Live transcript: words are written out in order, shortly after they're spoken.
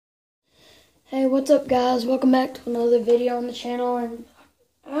Hey, what's up guys? Welcome back to another video on the channel, and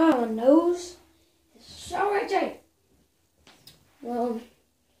my nose is so itchy. Well,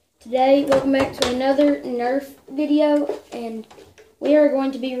 today, welcome back to another Nerf video, and we are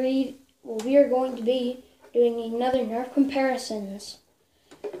going to be doing another Nerf comparisons.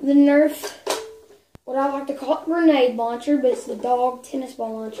 The Nerf, what I like to call it, grenade launcher, but it's the dog tennis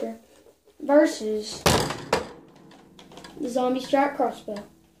ball launcher, versus the zombie strike crossbow.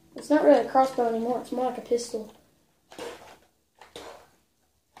 It's not really a crossbow anymore, it's more like a pistol.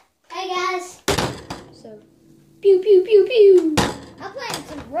 Hey guys. So, pew pew pew pew. I'm playing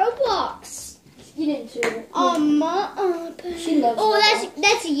some Roblox. Let's get into it. She loves Roblox.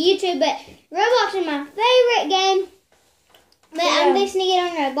 that's YouTube, but Roblox is my favorite game. But Yeah. I'm fixing to get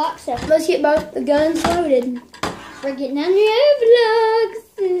on Roblox, so Let's get both the guns loaded. we're getting on Roblox.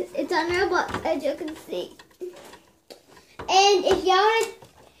 It's on Roblox, as you can see. And if y'all want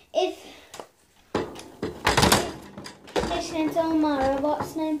just gonna tell my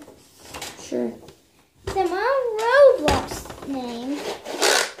Roblox name. Sure. So my Roblox name,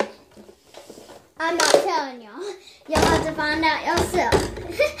 I'm not telling y'all. Y'all have to find out yourself.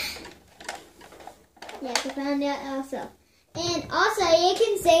 You have to find out yourself. And also, you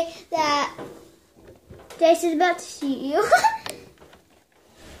can say that Jason's about to shoot you.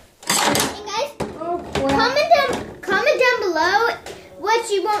 And guys, comment down below what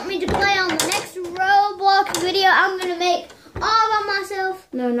you want me to play on the next Roblox video I'm going to make all by myself.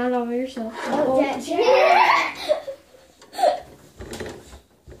 No, not all by yourself. Oh, Jack.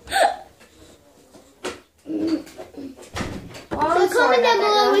 So comment down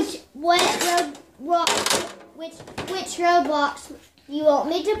below which Roblox you want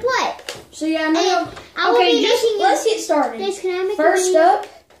me to play. So yeah, no. Okay, let's get started. Can I make First up,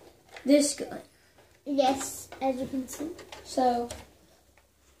 this gun. Yes, as you can see. So,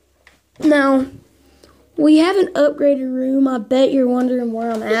 now, we have an upgraded room. I bet you're wondering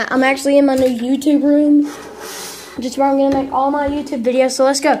where I'm at. I'm actually in my new YouTube room, which is where I'm going to make all my YouTube videos. So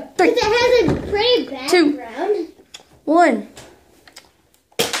let's go. 3, Because it has a pretty background. 2, 1.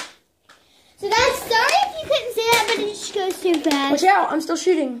 So guys, sorry if you couldn't see that, but it just goes too fast. Watch out, I'm still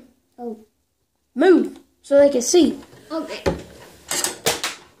shooting. Oh. Move, so they can see. Okay.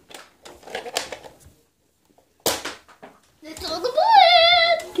 Let's all the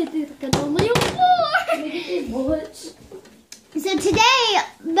bullets. Get on my floor. Let me get these bullets. So today,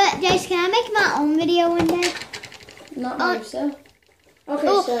 but Jace, can I make my own video one day? Not by yourself. Okay,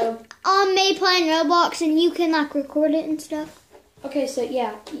 so. On me playing Roblox and you can like record it and stuff. Okay, so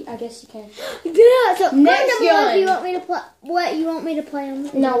yeah, I guess you can. Yeah. So comment Next down below if gun. you want me to play what you want me to play on.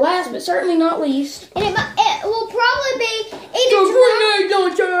 Now, last but certainly not least. And it will probably be either tomorrow.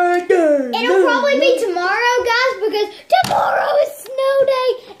 It'll probably be tomorrow, guys, because tomorrow is snow day.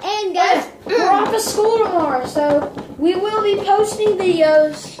 And guys, We're off of school tomorrow, so we will be posting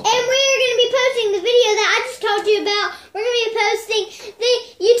videos. and we are going to be posting the video that I just told you about. We're going to be posting the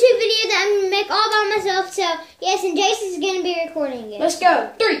YouTube video that I'm going to make all by myself. So, yes, and Jason's going to be recording it. Let's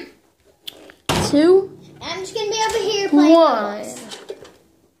go. 3, 2, I'm just going to be over here playing 1. Roblox.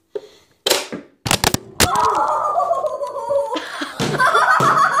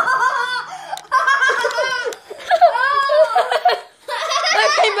 That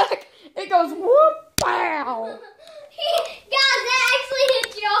came back. It goes whoop, pow. Guys, that actually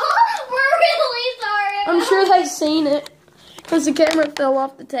hit y'all. We're really sorry. I'm sure they've seen it because the camera fell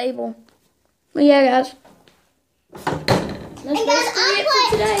off the table. But yeah, guys. That's And guys, basically it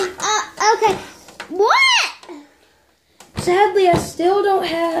for today. Okay. What? Sadly, I still don't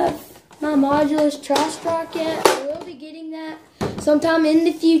have my modulus tri-strike yet. I will be getting that sometime in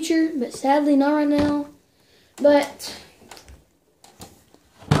the future, but sadly not right now. But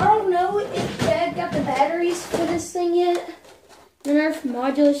I don't know if Dad got the batteries for this thing yet. The Nerf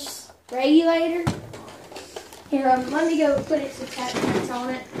modulus regulator. Here, let me go put its attachments on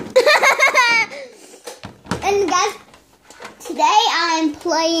it. And guys, today I'm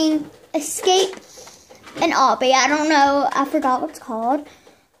playing Escape and Obby. I don't know. I forgot what it's called.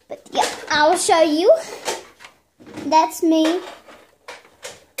 But yeah, I will show you. That's me.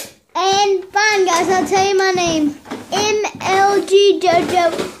 And fine, guys, I'll tell you my name. MLG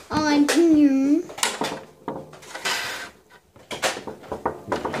Jojo on here.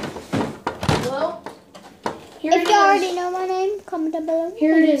 Well, here If it you is. already know my name, comment down below.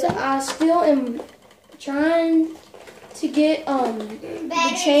 Here it is. I still am trying to get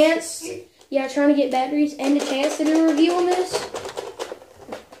the chance. Yeah, trying to get batteries and the chance to do a review on this.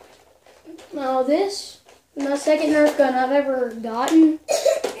 Now this is my second Nerf gun I've ever gotten.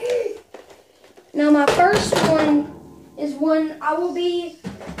 Now my first one is one I will be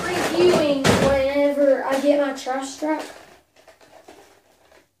reviewing get my trash strap.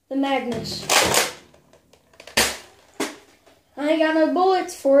 The Magnus. I ain't got no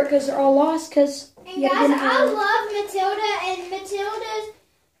bullets for it because they're all lost because And guys, I love Matilda, and Matilda's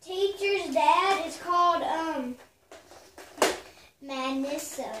teacher's dad is called Magnus.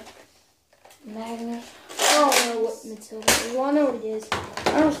 So. Magnus. I don't know what Matilda is. Well, I know what it is.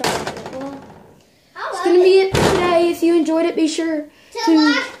 I don't know it. Well, it's gonna be it for today. If you enjoyed it, be sure to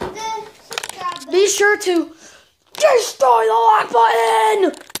like the subscribe button. Be sure to destroy the like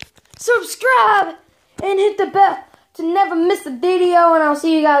button, subscribe, and hit the bell to never miss a video. And I'll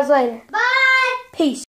see you guys later. Bye. Peace.